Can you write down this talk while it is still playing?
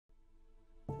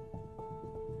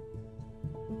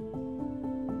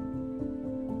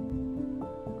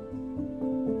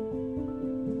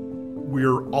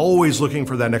always looking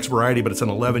for that next variety, but it's an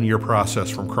 11-year process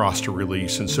from cross to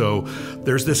release. And so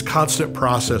there's this constant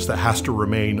process that has to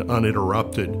remain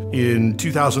uninterrupted. In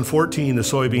 2014, the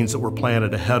soybeans that were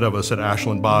planted ahead of us at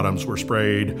Ashland Bottoms were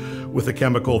sprayed with a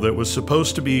chemical that was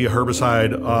supposed to be a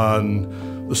herbicide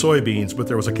on the soybeans, but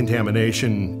there was a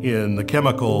contamination in the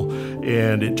chemical,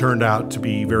 and it turned out to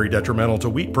be very detrimental to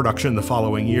wheat production the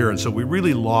following year. And so we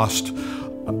really lost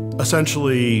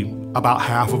essentially about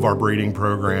half of our breeding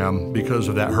program because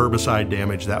of that herbicide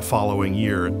damage that following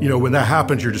year. You know, when that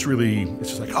happens, you're just really, it's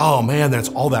just like, oh man, that's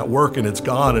all that work and it's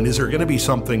gone, and is there gonna be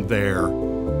something there?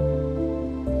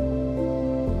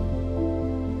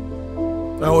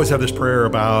 I always have this prayer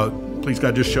about, please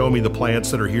God, just show me the plants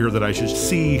that are here that I should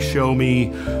see, show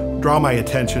me, draw my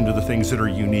attention to the things that are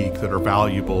unique, that are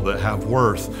valuable, that have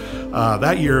worth.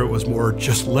 That year it was more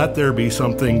just let there be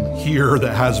something here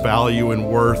that has value and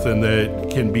worth and that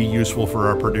can be useful for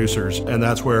our producers. And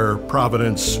that's where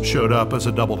Providence showed up as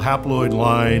a doubled haploid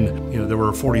line. You know, there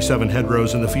were 47 head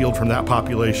rows in the field from that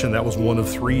population. That was one of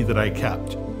 3 that I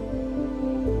kept.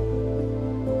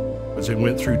 As it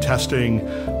went through testing,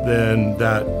 then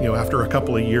that, you know, after a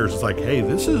couple of years, it's like, hey,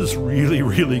 this is really,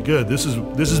 really good. This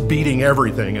is beating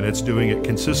everything, and it's doing it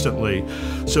consistently.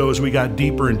 So as we got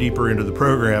deeper and deeper into the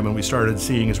program, and we started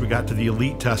seeing, as we got to the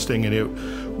elite testing, and it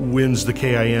wins the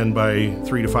KIN by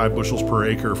 3 to 5 bushels per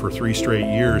acre for 3 straight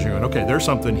years, you're going, okay, there's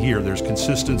something here. There's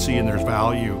consistency and there's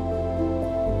value.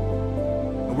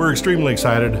 We're extremely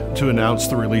excited to announce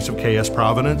the release of KS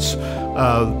Providence.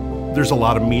 There's a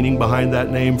lot of meaning behind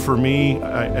that name for me,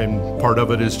 and part of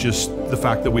it is just the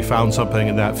fact that we found something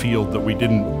in that field that we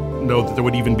didn't know that there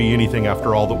would even be anything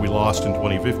after all that we lost in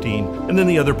 2015. And then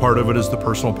the other part of it is the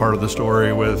personal part of the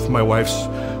story with my wife's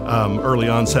early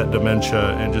onset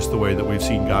dementia, and just the way that we've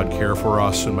seen God care for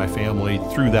us and my family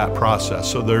through that process.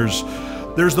 So there's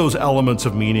those elements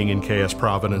of meaning in KS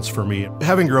Providence for me.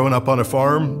 Having grown up on a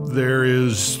farm, there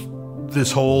is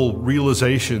this whole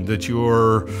realization that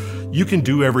you can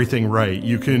do everything right.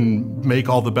 You can make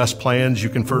all the best plans, you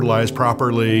can fertilize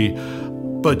properly,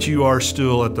 but you are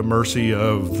still at the mercy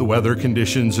of the weather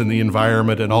conditions and the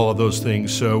environment and all of those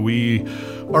things. So we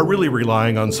are really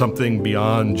relying on something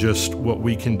beyond just what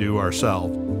we can do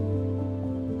ourselves.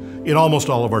 In almost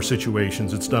all of our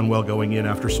situations, it's done well going in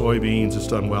after soybeans, it's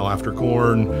done well after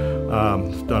corn,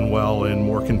 it's done well in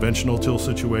more conventional till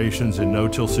situations and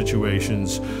no-till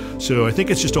situations. So I think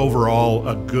it's just overall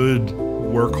a good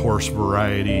workhorse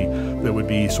variety that would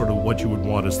be sort of what you would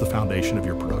want as the foundation of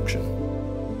your production.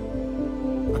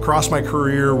 Across my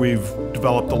career, we've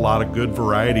developed a lot of good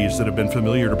varieties that have been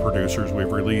familiar to producers.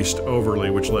 We've released Overly,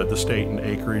 which led the state in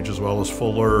acreage, as well as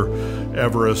Fuller,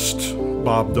 Everest,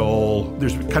 Bob Dole.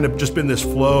 There's kind of just been this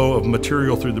flow of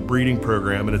material through the breeding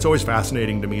program, and it's always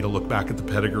fascinating to me to look back at the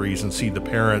pedigrees and see the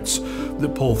parents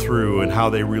that pull through and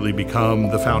how they really become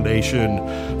the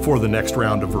foundation for the next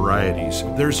round of varieties.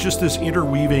 There's just this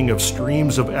interweaving of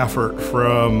streams of effort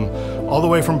from all the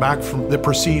way from that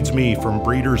precedes me, from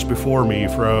breeders before me,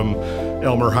 from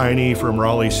Elmer Heine, from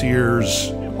Raleigh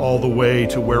Sears, all the way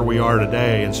to where we are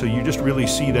today. And so you just really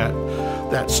see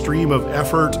that stream of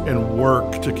effort and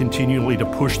work to continually to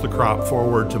push the crop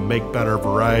forward to make better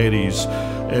varieties.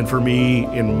 And for me,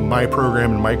 in my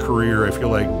program, in my career, I feel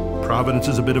like Providence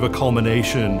is a bit of a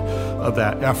culmination of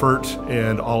that effort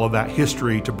and all of that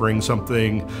history to bring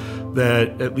something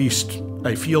that at least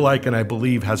I feel like and I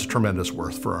believe has tremendous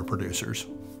worth for our producers.